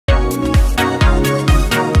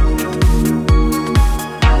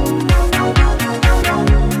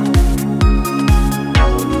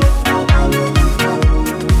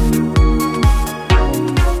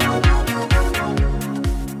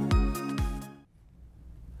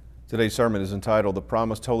Today's sermon is entitled, The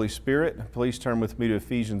Promised Holy Spirit. Please turn with me to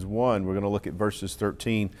Ephesians 1. We're going to look at verses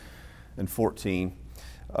 13 and 14.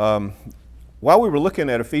 While we were looking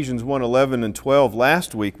at Ephesians 1, 11 and 12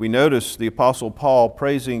 last week, we noticed the Apostle Paul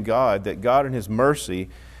praising God that God in His mercy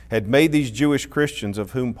had made these Jewish Christians,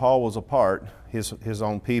 of whom Paul was a part, his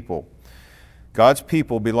own people. God's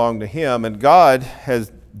people belong to Him, and God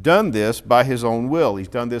has done this by His own will. He's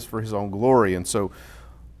done this for His own glory, and so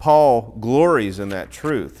Paul glories in that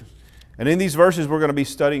truth. And in these verses we're going to be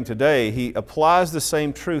studying today, he applies the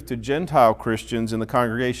same truth to Gentile Christians in the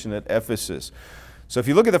congregation at Ephesus. So if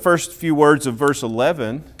you look at the first few words of verse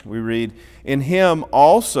 11, we read, "In Him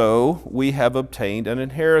also we have obtained an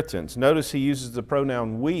inheritance." Notice he uses the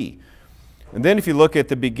pronoun we. And then if you look at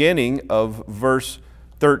the beginning of verse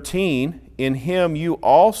 13, "In Him you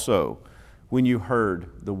also, when you heard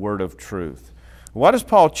the word of truth." Why does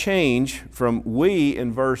Paul change from we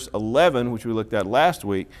in verse 11, which we looked at last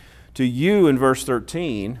week, to you in verse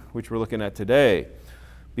 13, which we're looking at today?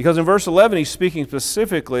 Because in verse 11 he's speaking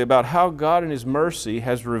specifically about how God in His mercy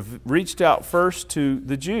has reached out first to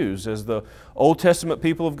the Jews as the Old Testament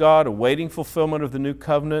people of God, awaiting fulfillment of the new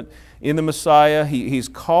covenant in the Messiah. He's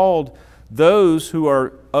called those who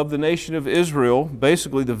are of the nation of Israel,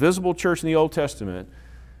 basically the visible church in the Old Testament,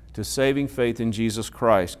 to saving faith in Jesus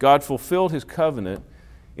Christ. God fulfilled His covenant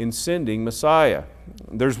in sending Messiah.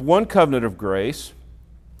 There's one covenant of grace,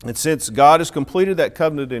 and since God has completed that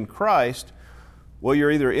covenant in Christ, well, you're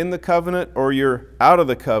either in the covenant or you're out of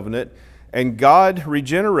the covenant. And God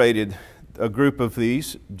regenerated a group of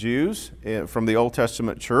these Jews from the Old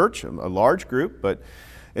Testament church, a large group,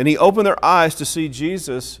 and He opened their eyes to see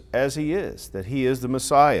Jesus as He is, that He is the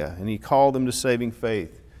Messiah, and He called them to saving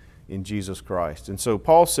faith in Jesus Christ. And so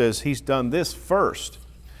Paul says He's done this first.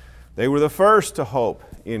 They were the first to hope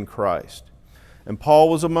in Christ. And Paul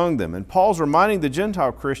was among them. And Paul's reminding the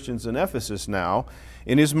Gentile Christians in Ephesus now,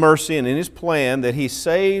 in His mercy and in His plan, that He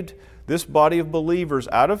saved this body of believers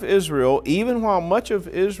out of Israel, even while much of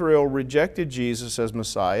Israel rejected Jesus as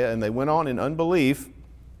Messiah, and they went on in unbelief,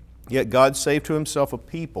 yet God saved to Himself a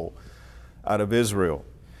people out of Israel.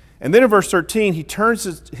 And then in verse 13, he turns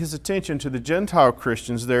his attention to the Gentile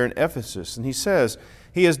Christians there in Ephesus, and he says,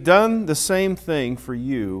 He has done the same thing for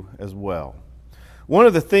you as well. One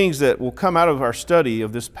of the things that will come out of our study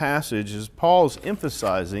of this passage is Paul's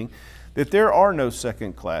emphasizing that there are no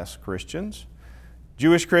second-class Christians.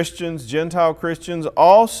 Jewish Christians, Gentile Christians,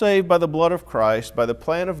 all saved by the blood of Christ, by the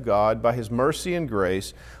plan of God, by His mercy and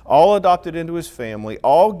grace, all adopted into His family,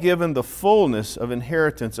 all given the fullness of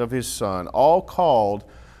inheritance of His Son, all called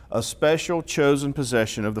a special chosen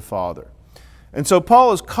possession of the Father. And so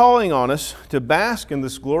Paul is calling on us to bask in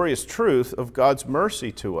this glorious truth of God's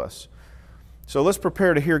mercy to us. So let's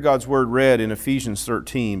prepare to hear God's Word read in Ephesians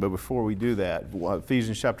 13. But before we do that,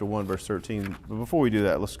 Ephesians chapter 1, verse 13. But before we do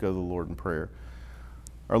that, let's go to the Lord in prayer.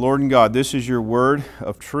 Our Lord and God, this is Your Word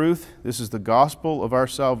of truth. This is the gospel of our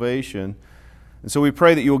salvation. And so we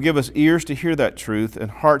pray that You will give us ears to hear that truth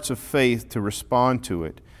and hearts of faith to respond to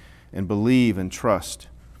it and believe and trust.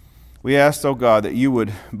 We ask, oh God, that You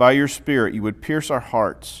would, by Your Spirit, You would pierce our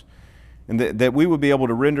hearts, and that we would be able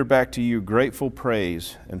to render back to You grateful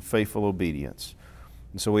praise and faithful obedience.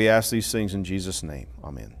 And so we ask these things in Jesus' name.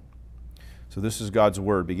 Amen. So this is God's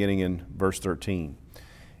Word, beginning in verse 13.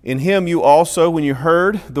 "In Him you also, when you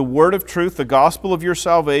heard the word of truth, the gospel of your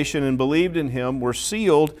salvation, and believed in Him, were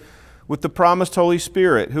sealed with the promised Holy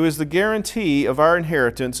Spirit, who is the guarantee of our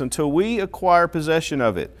inheritance until we acquire possession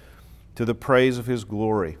of it, to the praise of His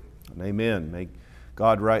glory." And amen. May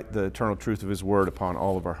God write the eternal truth of His Word upon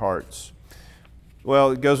all of our hearts.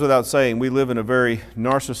 Well, it goes without saying, we live in a very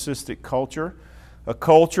narcissistic culture, a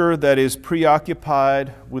culture that is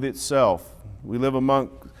preoccupied with itself. We live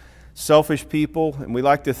among selfish people, and we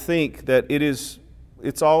like to think that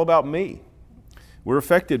it's all about me. We're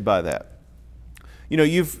affected by that. You know,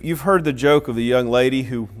 you've heard the joke of the young lady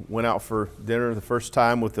who went out for dinner the first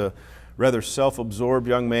time with a rather self-absorbed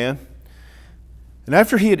young man. And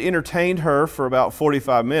after he had entertained her for about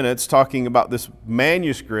 45 minutes talking about this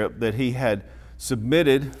manuscript that he had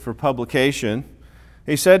submitted for publication,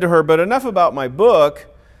 he said to her, "But enough about my book,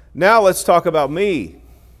 now let's talk about me."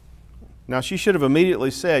 Now she should have immediately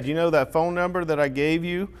said, "You know that phone number that I gave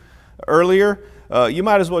you earlier? You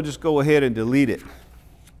might as well just go ahead and delete it."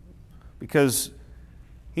 Because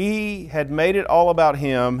he had made it all about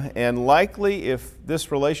him, and likely if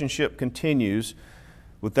this relationship continues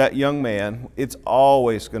with that young man, it's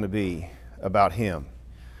always going to be about him.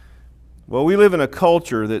 Well, we live in a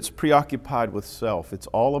culture that's preoccupied with self. It's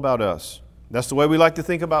all about us. That's the way we like to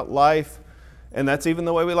think about life, and that's even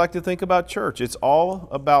the way we like to think about church. It's all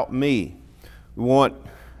about me. We want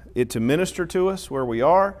it to minister to us where we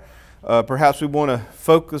are. Perhaps we want to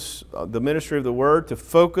focus the ministry of the Word to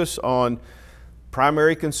focus on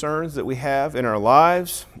primary concerns that we have in our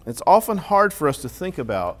lives. It's often hard for us to think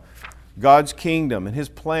about God's kingdom and His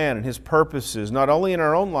plan and His purposes, not only in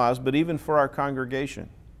our own lives, but even for our congregation.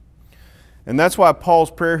 And that's why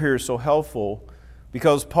Paul's prayer here is so helpful,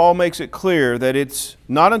 because Paul makes it clear that it's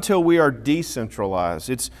not until we are decentralized,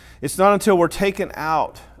 it's not until we're taken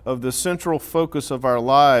out of the central focus of our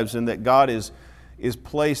lives and that God is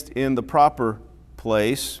placed in the proper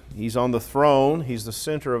place. He's on the throne. He's the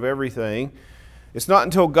center of everything. It's not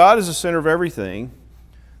until God is the center of everything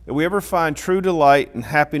that we ever find true delight and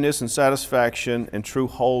happiness and satisfaction and true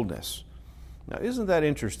wholeness. Now, isn't that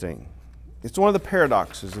interesting? It's one of the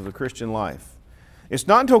paradoxes of the Christian life. It's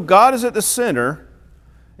not until God is at the center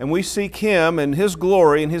and we seek Him and His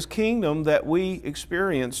glory and His kingdom that we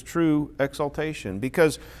experience true exaltation.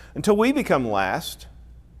 Because until we become last,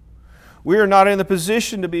 we are not in the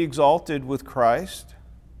position to be exalted with Christ.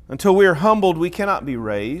 Until we are humbled, we cannot be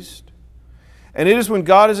raised. And it is when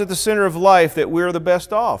God is at the center of life that we are the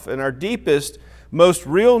best off, and our deepest, most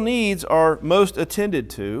real needs are most attended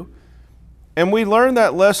to. And we learn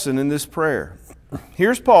that lesson in this prayer.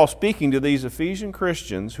 Here's Paul speaking to these Ephesian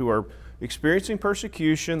Christians who are experiencing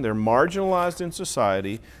persecution. They're marginalized in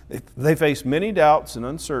society. They face many doubts and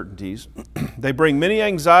uncertainties. They bring many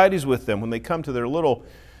anxieties with them when they come to their little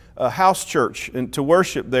house church and to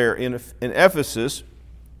worship there in Ephesus.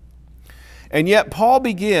 And yet Paul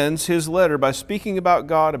begins his letter by speaking about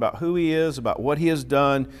God, about who He is, about what He has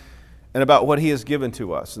done, and about what He has given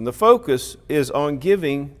to us. And the focus is on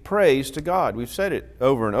giving praise to God. We've said it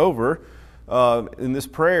over and over in this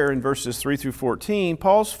prayer in verses 3 through 14.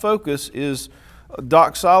 Paul's focus is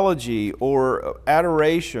doxology or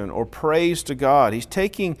adoration or praise to God. He's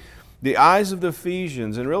taking the eyes of the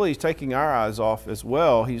Ephesians, and really He's taking our eyes off as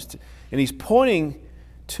well. And He's pointing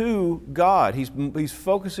to God. He's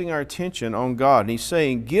focusing our attention on God. And He's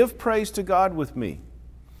saying, give praise to God with me.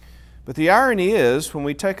 But the irony is, when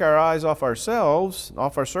we take our eyes off ourselves,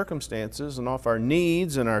 off our circumstances, and off our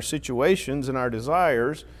needs and our situations and our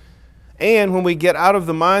desires, and when we get out of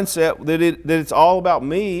the mindset that it's all about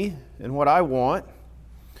me and what I want,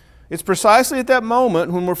 it's precisely at that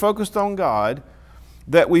moment when we're focused on God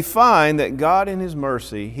that we find that God in His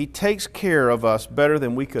mercy, He takes care of us better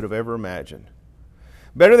than we could have ever imagined.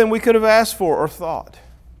 Better than we could have asked for or thought.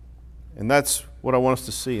 And that's what I want us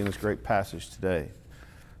to see in this great passage today.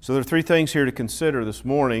 So there are three things here to consider this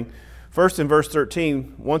morning. First, in verse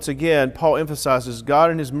 13, once again, Paul emphasizes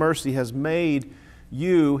God in His mercy has made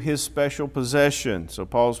you His special possession. So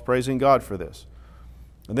Paul's praising God for this.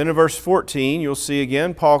 And then in verse 14, you'll see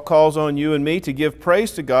again, Paul calls on you and me to give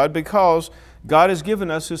praise to God because God has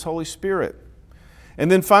given us His Holy Spirit.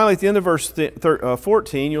 And then finally, at the end of verse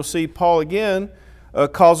 14, you'll see Paul again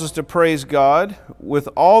calls us to praise God with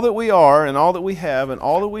all that we are and all that we have and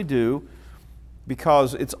all that we do,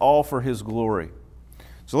 because it's all for His glory.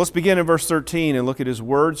 So let's begin in verse 13 and look at his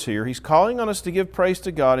words here. He's calling on us to give praise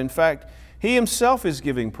to God. In fact, he himself is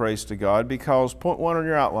giving praise to God because, point one on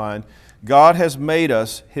your outline, God has made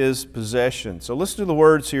us His possession. So listen to the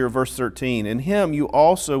words here of verse 13. In Him you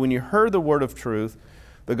also, when you heard the word of truth,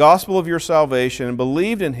 the gospel of your salvation, and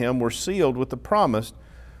believed in Him, were sealed with the promised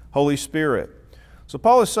Holy Spirit. So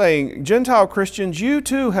Paul is saying, Gentile Christians, you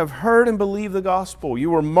too have heard and believed the gospel.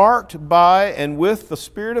 You were marked by and with the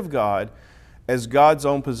Spirit of God as God's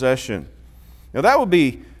own possession. Now that would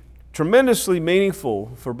be tremendously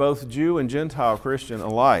meaningful for both Jew and Gentile Christian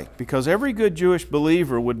alike, because every good Jewish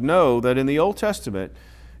believer would know that in the Old Testament,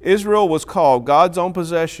 Israel was called God's own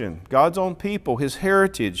possession, God's own people, His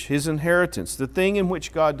heritage, His inheritance, the thing in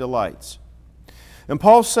which God delights. And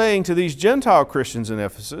Paul's saying to these Gentile Christians in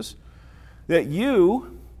Ephesus that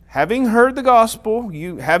you, having heard the gospel,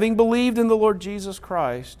 you having believed in the Lord Jesus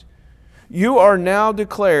Christ, you are now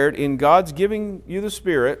declared, in God's giving you the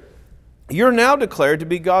Spirit, you're now declared to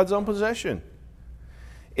be God's own possession.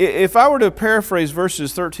 If I were to paraphrase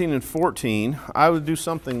verses 13 and 14, I would do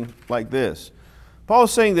something like this. Paul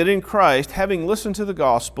is saying that in Christ, having listened to the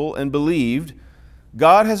gospel and believed,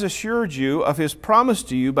 God has assured you of His promise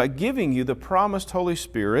to you by giving you the promised Holy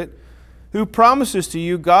Spirit, who promises to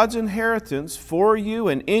you God's inheritance for you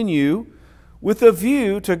and in you, with a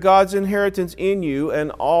view to God's inheritance in you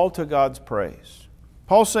and all to God's praise.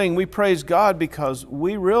 Paul's saying we praise God because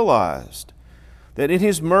we realized that in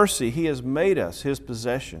His mercy He has made us His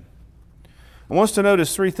possession. I want us to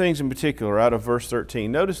notice three things in particular out of verse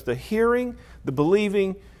 13. Notice the hearing, the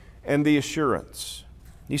believing, and the assurance.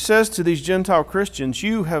 He says to these Gentile Christians,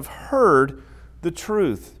 you have heard the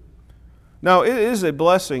truth. Now, it is a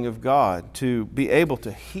blessing of God to be able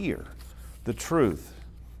to hear the truth.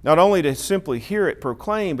 Not only to simply hear it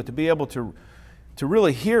proclaimed, but to be able to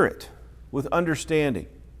really hear it with understanding.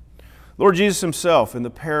 Lord Jesus Himself, in the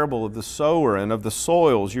parable of the sower and of the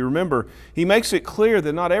soils, you remember, He makes it clear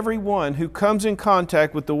that not everyone who comes in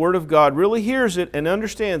contact with the Word of God really hears it and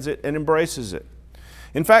understands it and embraces it.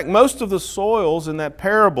 In fact, most of the soils in that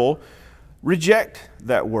parable reject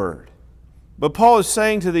that Word. But Paul is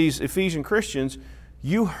saying to these Ephesian Christians,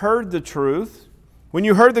 you heard the truth. When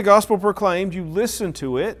you heard the gospel proclaimed, you listened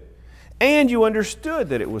to it, and you understood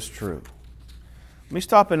that it was true. Let me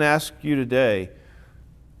stop and ask you today,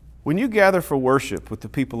 when you gather for worship with the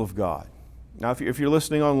people of God, now if you're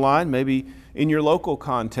listening online, maybe in your local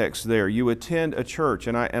context there, you attend a church,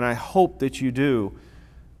 and I hope that you do.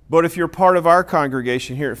 But if you're part of our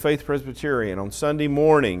congregation here at Faith Presbyterian on Sunday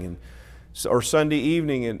morning or Sunday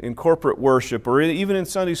evening in corporate worship, or even in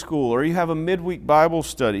Sunday school, or you have a midweek Bible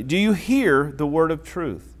study, do you hear the word of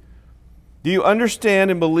truth? Do you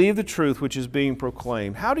understand and believe the truth which is being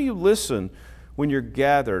proclaimed? How do you listen when you're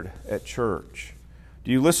gathered at church?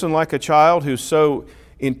 Do you listen like a child who's so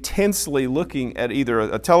intensely looking at either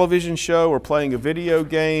a television show or playing a video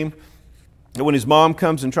game, and when his mom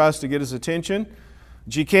comes and tries to get his attention,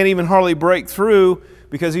 she can't even hardly break through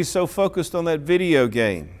because he's so focused on that video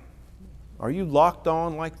game? Are you locked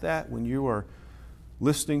on like that when you are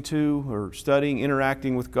listening to or studying,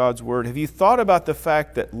 interacting with God's Word? Have you thought about the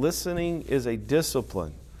fact that listening is a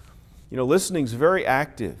discipline? You know, listening is very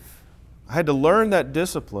active. I had to learn that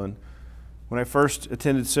discipline when I first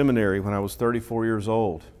attended seminary when I was 34 years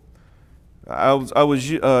old. I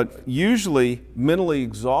was usually mentally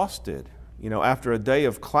exhausted, after a day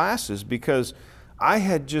of classes, because I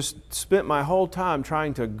had just spent my whole time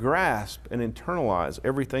trying to grasp and internalize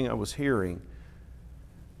everything I was hearing.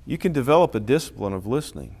 You can develop a discipline of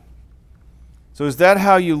listening. So is that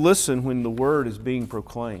how you listen when the Word is being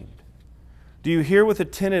proclaimed? Do you hear with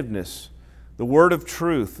attentiveness the word of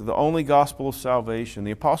truth, the only gospel of salvation?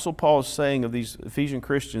 The Apostle Paul is saying of these Ephesian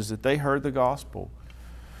Christians that they heard the gospel,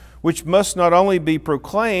 which must not only be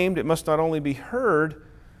proclaimed, it must not only be heard,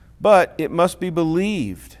 but it must be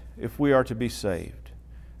believed if we are to be saved.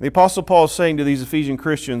 The Apostle Paul is saying to these Ephesian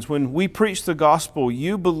Christians, when we preached the gospel,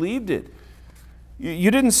 you believed it.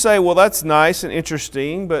 You didn't say, well, that's nice and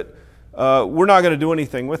interesting, but we're not going to do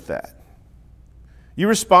anything with that. You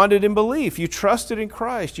responded in belief. You trusted in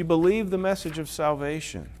Christ. You believed the message of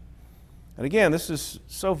salvation. And again, this is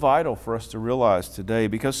so vital for us to realize today,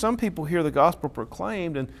 because some people hear the gospel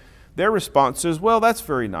proclaimed and their response is, well, that's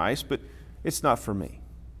very nice, but it's not for me.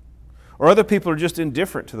 Or other people are just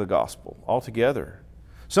indifferent to the gospel altogether.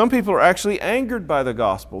 Some people are actually angered by the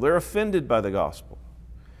gospel. They're offended by the gospel.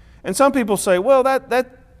 And some people say, well,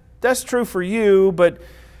 that's true for you, but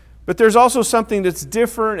there's also something that's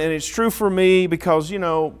different, and it's true for me because,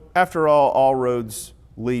 after all roads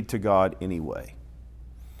lead to God anyway.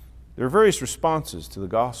 There are various responses to the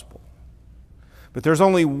gospel. But there's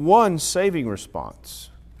only one saving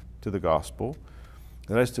response to the gospel,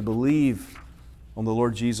 and that is to believe on the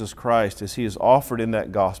Lord Jesus Christ as He is offered in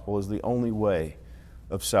that gospel as the only way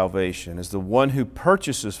of salvation, as the one who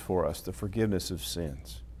purchases for us the forgiveness of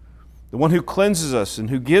sins, the one who cleanses us and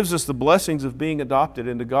who gives us the blessings of being adopted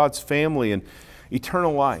into God's family and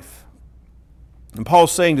eternal life. And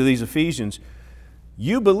Paul's saying to these Ephesians,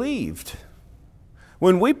 you believed.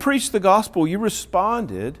 When we preached the gospel, you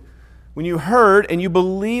responded when you heard and you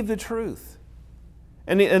believed the truth.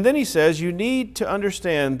 And then he says you need to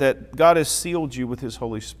understand that God has sealed you with His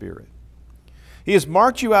Holy Spirit. He has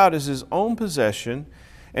marked you out as His own possession,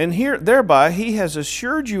 and thereby He has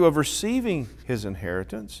assured you of receiving His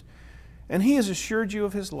inheritance, and He has assured you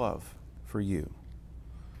of His love for you.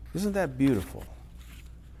 Isn't that beautiful?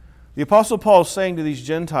 The Apostle Paul is saying to these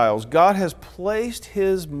Gentiles, God has placed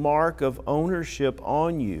His mark of ownership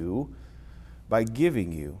on you by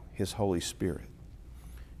giving you His Holy Spirit.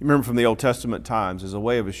 You remember from the Old Testament times, as a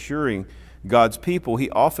way of assuring God's people, He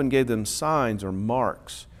often gave them signs or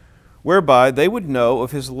marks whereby they would know of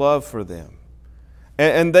His love for them.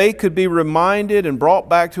 And they could be reminded and brought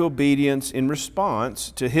back to obedience in response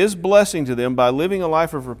to His blessing to them by living a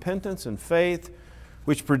life of repentance and faith,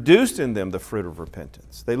 which produced in them the fruit of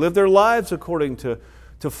repentance. They lived their lives according to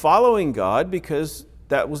following God because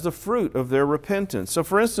that was the fruit of their repentance. So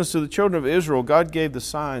for instance, to the children of Israel, God gave the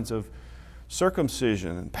signs of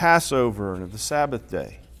circumcision and Passover and of the Sabbath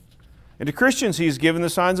day. And to Christians, He's given the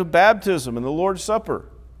signs of baptism and the Lord's Supper.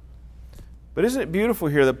 But isn't it beautiful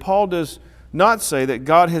here that Paul does not say that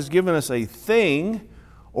God has given us a thing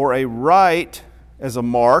or a right as a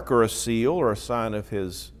mark or a seal or a sign of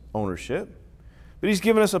His ownership, but He's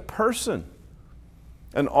given us a person,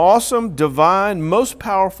 an awesome, divine, most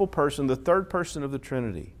powerful person, the third person of the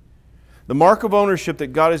Trinity. The mark of ownership that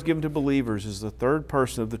God has given to believers is the third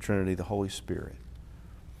person of the Trinity, the Holy Spirit.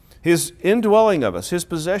 His indwelling of us, His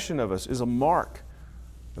possession of us, is a mark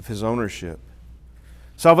of His ownership.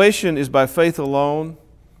 Salvation is by faith alone,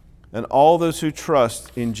 and all those who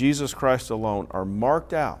trust in Jesus Christ alone are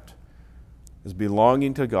marked out as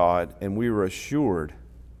belonging to God, and we are assured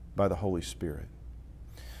by the Holy Spirit.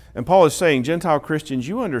 And Paul is saying, Gentile Christians,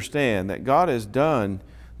 you understand that God has done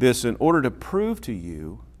this in order to prove to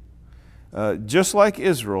you, just like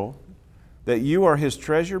Israel, that you are His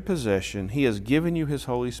treasured possession. He has given you His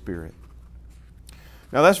Holy Spirit.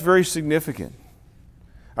 Now that's very significant.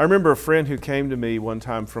 I remember a friend who came to me one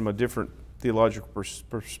time from a different theological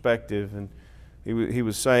perspective, and he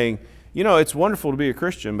was saying, you know, it's wonderful to be a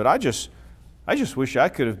Christian, but I just wish I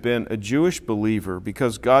could have been a Jewish believer,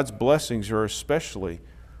 because God's blessings are especially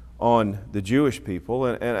on the Jewish people,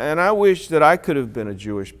 and I wish that I could have been a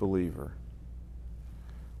Jewish believer.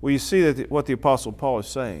 Well, you see that what the Apostle Paul is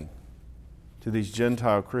saying to these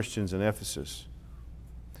Gentile Christians in Ephesus.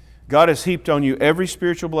 God has heaped on you every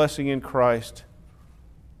spiritual blessing in Christ,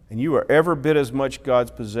 and you are every bit as much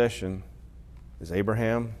God's possession as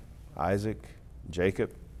Abraham, Isaac,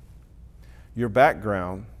 Jacob. Your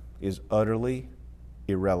background is utterly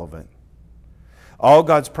irrelevant. All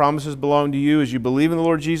God's promises belong to you. As you believe in the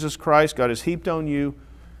Lord Jesus Christ, God has heaped on you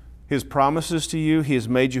His promises to you. He has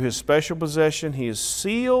made you His special possession. He has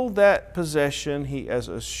sealed that possession. He has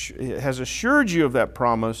assured you of that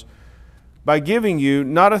promise by giving you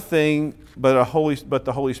not a thing but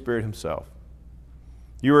the Holy Spirit Himself.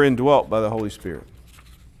 You are indwelt by the Holy Spirit.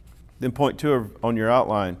 Then point 2 on your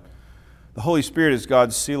outline. The Holy Spirit is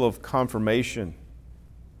God's seal of confirmation.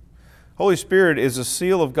 Holy Spirit is a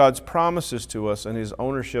seal of God's promises to us and His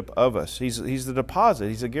ownership of us. He's the deposit.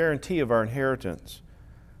 He's a guarantee of our inheritance.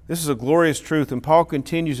 This is a glorious truth, and Paul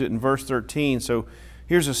continues it in verse 13. So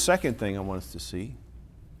here's a second thing I want us to see.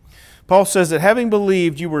 Paul says that having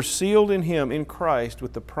believed, you were sealed in Him, in Christ,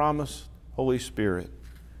 with the promised Holy Spirit,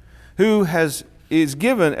 who is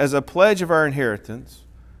given as a pledge of our inheritance,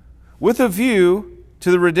 with a view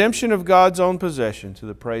to the redemption of God's own possession, to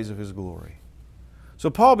the praise of His glory. So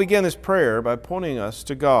Paul began this prayer by pointing us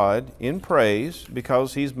to God in praise,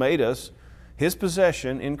 because He's made us His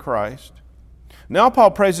possession in Christ. Now Paul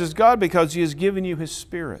praises God because He has given you His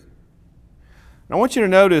Spirit. And I want you to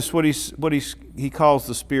notice what he calls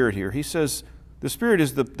the Spirit here. He says the Spirit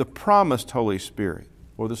is the promised Holy Spirit,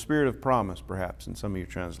 or the Spirit of promise, perhaps, in some of your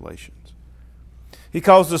translations. He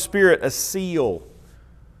calls the Spirit a seal,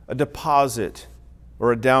 a deposit,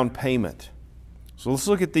 or a down payment. So let's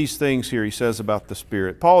look at these things here he says about the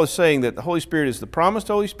Spirit. Paul is saying that the Holy Spirit is the promised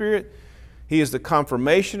Holy Spirit. He is the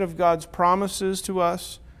confirmation of God's promises to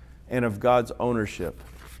us and of God's ownership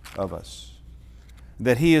of us.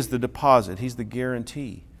 That He is the deposit, He's the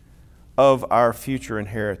guarantee of our future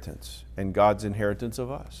inheritance and God's inheritance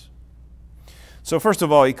of us. So first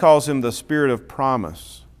of all, he calls Him the Spirit of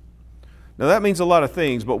promise. Now that means a lot of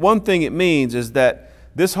things, but one thing it means is that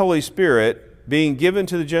this Holy Spirit being given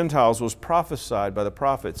to the Gentiles was prophesied by the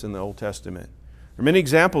prophets in the Old Testament. There are many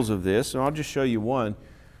examples of this, and I'll just show you one.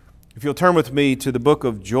 If you'll turn with me to the book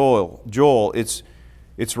of Joel, it's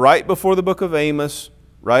right before the book of Amos,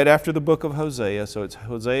 right after the book of Hosea. So it's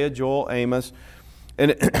Hosea, Joel, Amos.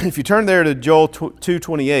 And if you turn there to Joel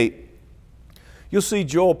 2:28, you'll see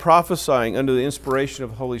Joel prophesying under the inspiration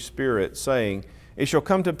of the Holy Spirit, saying, "It shall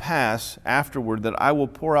come to pass afterward that I will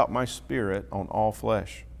pour out my Spirit on all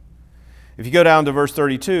flesh." If you go down to verse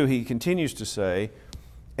 32, he continues to say,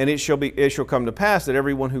 "And it shall come to pass that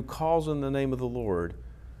everyone who calls on the name of the Lord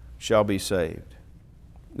shall be saved."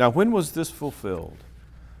 Now, when was this fulfilled?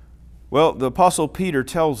 Well, the Apostle Peter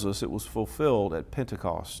tells us it was fulfilled at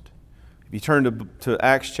Pentecost. If you turn to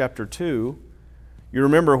Acts chapter 2, you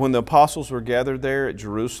remember when the apostles were gathered there at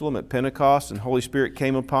Jerusalem at Pentecost, and Holy Spirit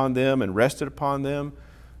came upon them and rested upon them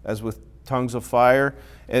as with tongues of fire.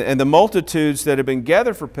 And the multitudes that had been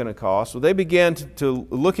gathered for Pentecost, well, they began to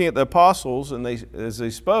looking at the apostles, and as they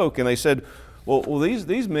spoke, and they said, well,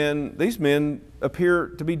 these men appear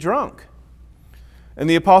to be drunk. And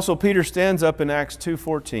the Apostle Peter stands up in Acts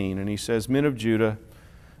 2:14, and he says, "Men of Judah,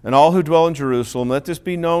 and all who dwell in Jerusalem, let this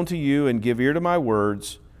be known to you, and give ear to my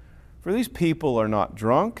words. For these people are not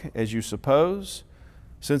drunk, as you suppose,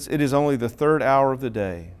 since it is only the 3rd hour of the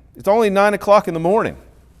day." It's only 9 o'clock in the morning.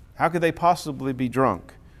 How could they possibly be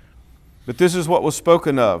drunk? But this is what was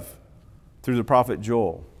spoken of through the prophet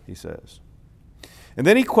Joel, he says. And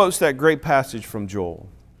then he quotes that great passage from Joel.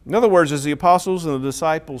 In other words, as the apostles and the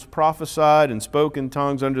disciples prophesied and spoke in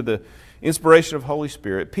tongues under the inspiration of Holy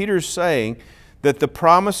Spirit, Peter's saying that the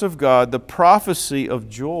promise of God, the prophecy of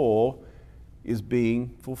Joel, is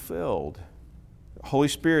being fulfilled. The Holy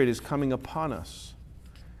Spirit is coming upon us.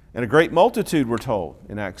 And a great multitude, we're told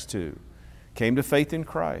in Acts 2, came to faith in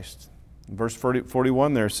Christ. In verse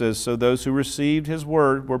 41 there says, so those who received his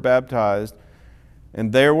word were baptized,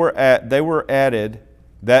 and they were added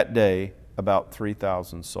that day about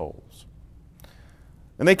 3,000 souls.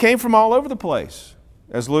 And they came from all over the place,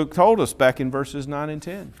 as Luke told us back in verses 9 and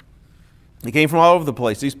 10. They came from all over the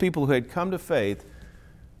place, these people who had come to faith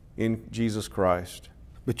in Jesus Christ.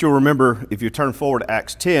 But you'll remember, if you turn forward to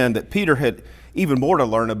Acts 10, that Peter had even more to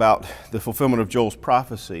learn about the fulfillment of Joel's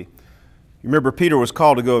prophecy. You remember Peter was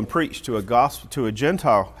called to go and preach to a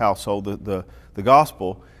Gentile household, the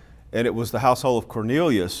gospel, and it was the household of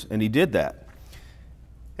Cornelius, and he did that.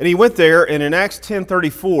 And he went there, and in Acts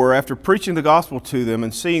 10:34, after preaching the gospel to them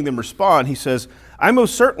and seeing them respond, he says, I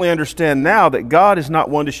most certainly understand now that God is not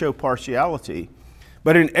one to show partiality,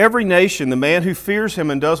 but in every nation the man who fears him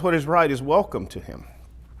and does what is right is welcome to him.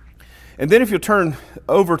 And then if you turn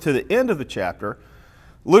over to the end of the chapter,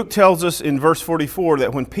 Luke tells us in verse 44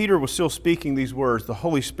 that when Peter was still speaking these words, the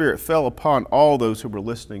Holy Spirit fell upon all those who were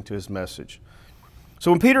listening to his message.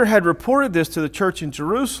 So when Peter had reported this to the church in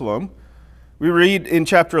Jerusalem, we read in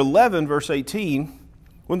chapter 11, verse 18,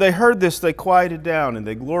 when they heard this, they quieted down and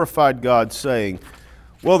they glorified God, saying,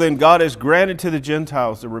 well then, God has granted to the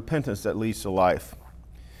Gentiles the repentance that leads to life.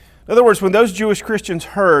 In other words, when those Jewish Christians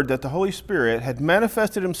heard that the Holy Spirit had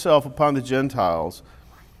manifested himself upon the Gentiles,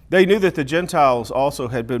 they knew that the Gentiles also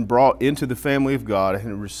had been brought into the family of God and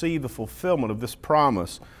had received the fulfillment of this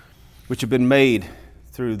promise which had been made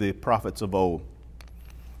through the prophets of old.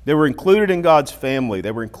 They were included in God's family.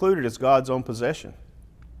 They were included as God's own possession.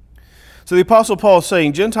 So the Apostle Paul is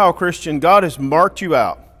saying, Gentile Christian, God has marked you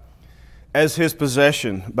out as his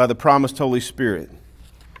possession by the promised Holy Spirit,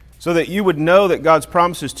 so that you would know that God's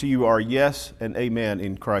promises to you are yes and amen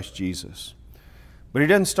in Christ Jesus. But he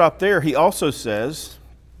doesn't stop there. He also says,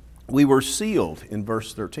 we were sealed in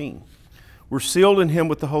verse 13. We're sealed in him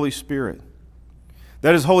with the Holy Spirit.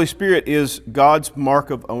 That is, Holy Spirit is God's mark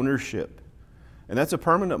of ownership. And that's a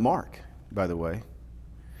permanent mark, by the way.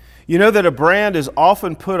 You know that a brand is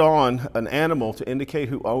often put on an animal to indicate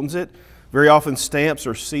who owns it. Very often stamps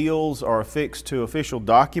or seals are affixed to official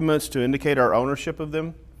documents to indicate our ownership of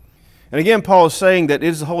them. And again, Paul is saying that it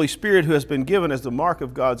is the Holy Spirit who has been given as the mark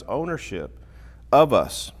of God's ownership of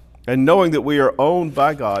us. And knowing that we are owned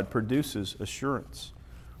by God produces assurance.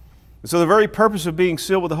 And so the very purpose of being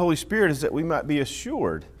sealed with the Holy Spirit is that we might be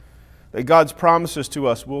assured that God's promises to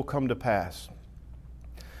us will come to pass.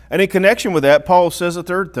 And in connection with that, Paul says a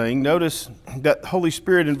third thing. Notice that the Holy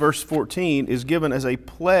Spirit in verse 14 is given as a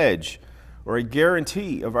pledge or a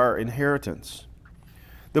guarantee of our inheritance.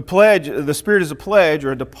 The Spirit is a pledge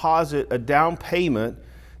or a deposit, a down payment,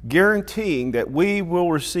 guaranteeing that we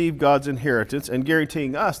will receive God's inheritance and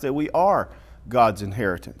guaranteeing us that we are God's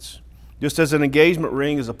inheritance. Just as an engagement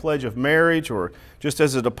ring is a pledge of marriage, or just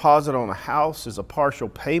as a deposit on a house is a partial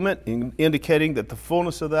payment, indicating that the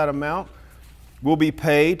fullness of that amount will be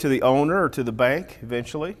paid to the owner or to the bank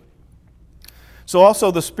eventually. So also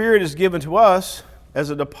the Spirit is given to us as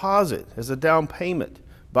a deposit, as a down payment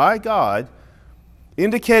by God,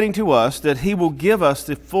 indicating to us that he will give us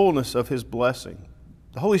the fullness of his blessing.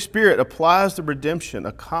 The Holy Spirit applies the redemption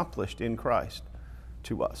accomplished in Christ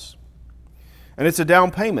to us. And it's a down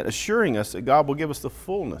payment assuring us that God will give us the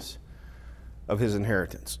fullness of his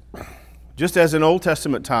inheritance. Just as in Old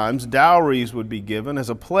Testament times, dowries would be given as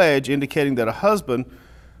a pledge indicating that a husband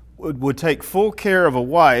would take full care of a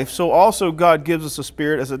wife, so also God gives us the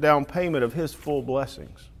Spirit as a down payment of his full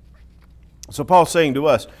blessings. So Paul's saying to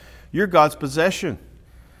us, you're God's possession.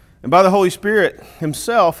 And by the Holy Spirit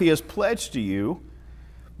himself, he has pledged to you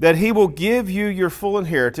that he will give you your full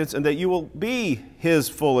inheritance and that you will be his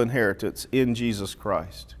full inheritance in Jesus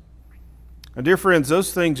Christ. And dear friends,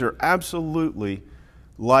 those things are absolutely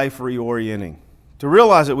life reorienting. To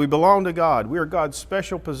realize that we belong to God, we are God's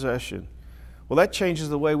special possession, well, that changes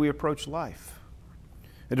the way we approach life.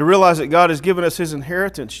 And to realize that God has given us his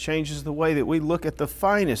inheritance changes the way that we look at the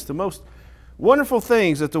finest, the most wonderful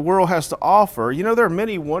things that the world has to offer. You know, there are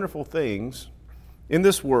many wonderful things in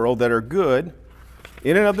this world that are good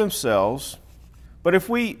in and of themselves, but if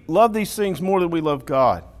we love these things more than we love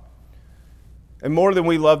God, and more than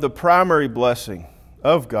we love the primary blessing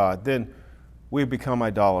of God, then we become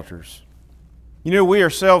idolaters. You know, we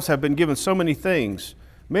ourselves have been given so many things,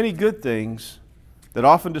 many good things, that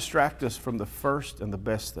often distract us from the first and the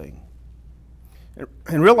best thing.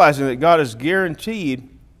 And realizing that God has guaranteed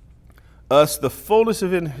us the fullness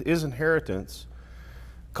of his inheritance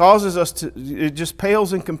causes us to, it just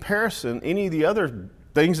pales in comparison any of the other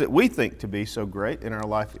things that we think to be so great in our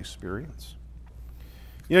life experience.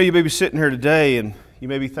 You know, you may be sitting here today and you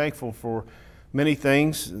may be thankful for many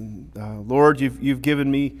things. Lord, you've given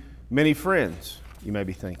me many friends, you may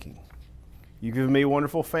be thinking. You've given me a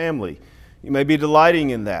wonderful family. You may be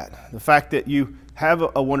delighting in that. The fact that you have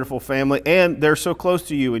a wonderful family and they're so close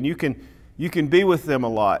to you and you can be with them a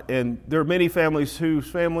lot. And there are many families whose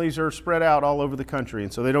families are spread out all over the country,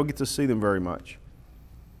 and so they don't get to see them very much.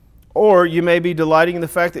 Or you may be delighting in the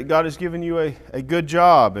fact that God has given you a good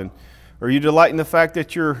job, or you delight in the fact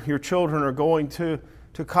that your children are going to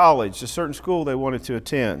college, a certain school they wanted to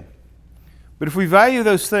attend. But if we value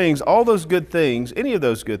those things, all those good things, any of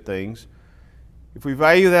those good things, if we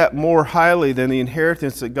value that more highly than the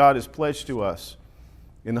inheritance that God has pledged to us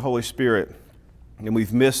in the Holy Spirit, and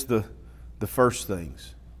we've missed the first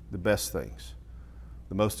things, the best things,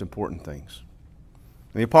 the most important things.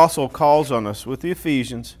 And the apostle calls on us with the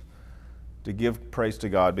Ephesians to give praise to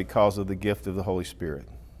God because of the gift of the Holy Spirit.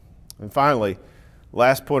 And finally,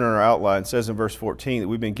 last point in our outline says in verse 14 that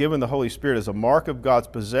we've been given the Holy Spirit as a mark of God's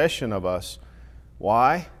possession of us.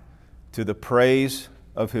 Why? To the praise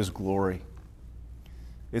of His glory.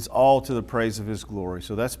 It's all to the praise of His glory.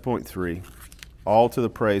 So that's point 3. All to the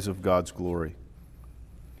praise of God's glory.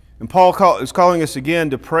 And Paul is calling us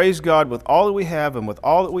again to praise God with all that we have and with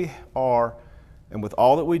all that we are and with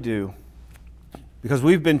all that we do, because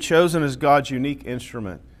we've been chosen as God's unique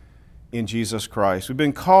instrument in Jesus Christ. We've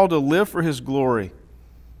been called to live for His glory.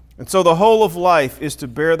 And so the whole of life is to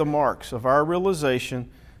bear the marks of our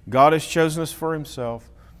realization God has chosen us for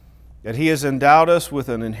Himself, that He has endowed us with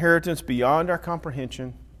an inheritance beyond our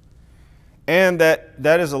comprehension, and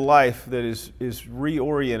that is a life that is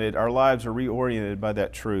reoriented. Our lives are reoriented by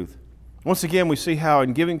that truth. Once again, we see how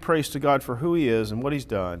in giving praise to God for who He is and what He's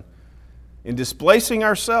done, in displacing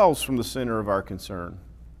ourselves from the center of our concern,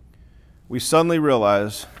 we suddenly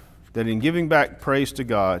realize that in giving back praise to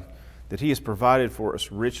God, that He has provided for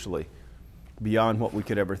us richly beyond what we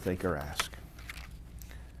could ever think or ask.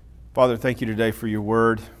 Father, thank You today for Your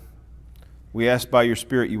word. We ask by Your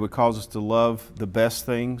Spirit You would cause us to love the best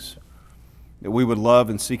things, that we would love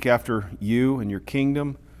and seek after You and Your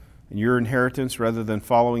kingdom and Your inheritance rather than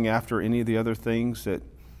following after any of the other things that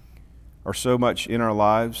are so much in our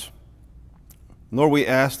lives. Lord, we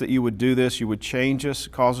ask that You would do this. You would change us,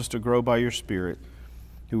 cause us to grow by Your Spirit,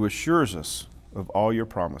 who assures us of all Your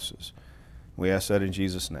promises. We ask that in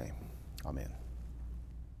Jesus' name. Amen.